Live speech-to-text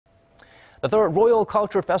The third Royal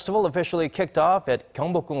Culture Festival officially kicked off at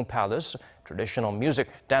Gyeongbokgung Palace. Traditional music,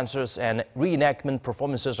 dancers, and reenactment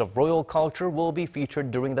performances of royal culture will be featured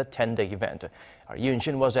during the 10-day event. Our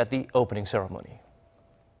Unshin was at the opening ceremony.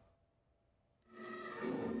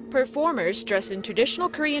 Performers dressed in traditional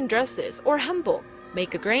Korean dresses or hanbok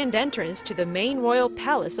make a grand entrance to the main royal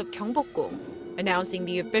palace of Gyeongbokgung, announcing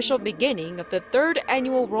the official beginning of the third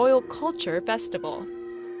annual Royal Culture Festival.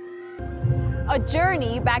 A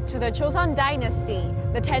journey back to the Joseon Dynasty,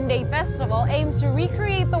 the 10-day festival aims to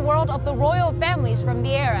recreate the world of the royal families from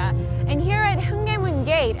the era. And here at Heungnyemun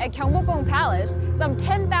Gate at Gyeongbokgung Palace, some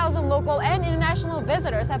 10,000 local and international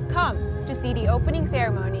visitors have come to see the opening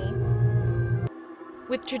ceremony.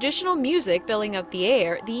 With traditional music filling up the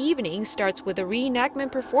air, the evening starts with a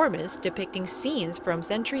reenactment performance depicting scenes from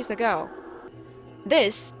centuries ago.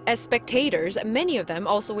 This, as spectators, many of them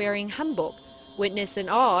also wearing hanbok, witness in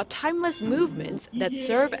awe timeless movements that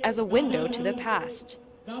serve as a window to the past.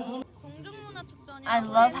 I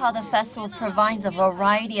love how the festival provides a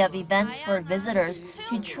variety of events for visitors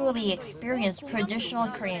to truly experience traditional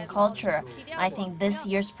Korean culture. I think this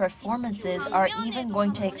year's performances are even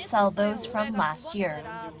going to excel those from last year.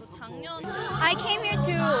 I came here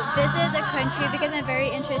to visit the country because I'm very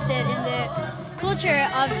interested in the culture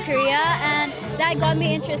of Korea, and that got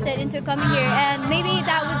me interested into coming here, and maybe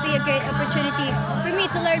that would be a great opportunity for me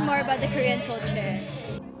to learn more about the Korean culture.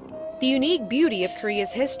 The unique beauty of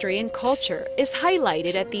Korea's history and culture is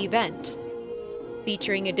highlighted at the event.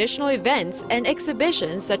 Featuring additional events and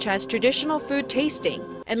exhibitions such as traditional food tasting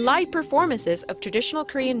and live performances of traditional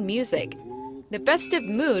Korean music, the festive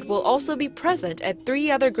mood will also be present at 3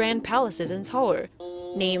 other grand palaces in Seoul,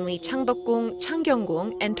 namely Changbokgung,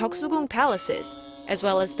 Changgyeonggung, and Deoksugung palaces, as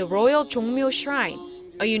well as the Royal Jongmyo Shrine,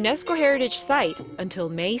 a UNESCO heritage site, until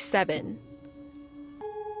May 7.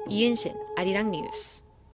 Unshin, Arirang News.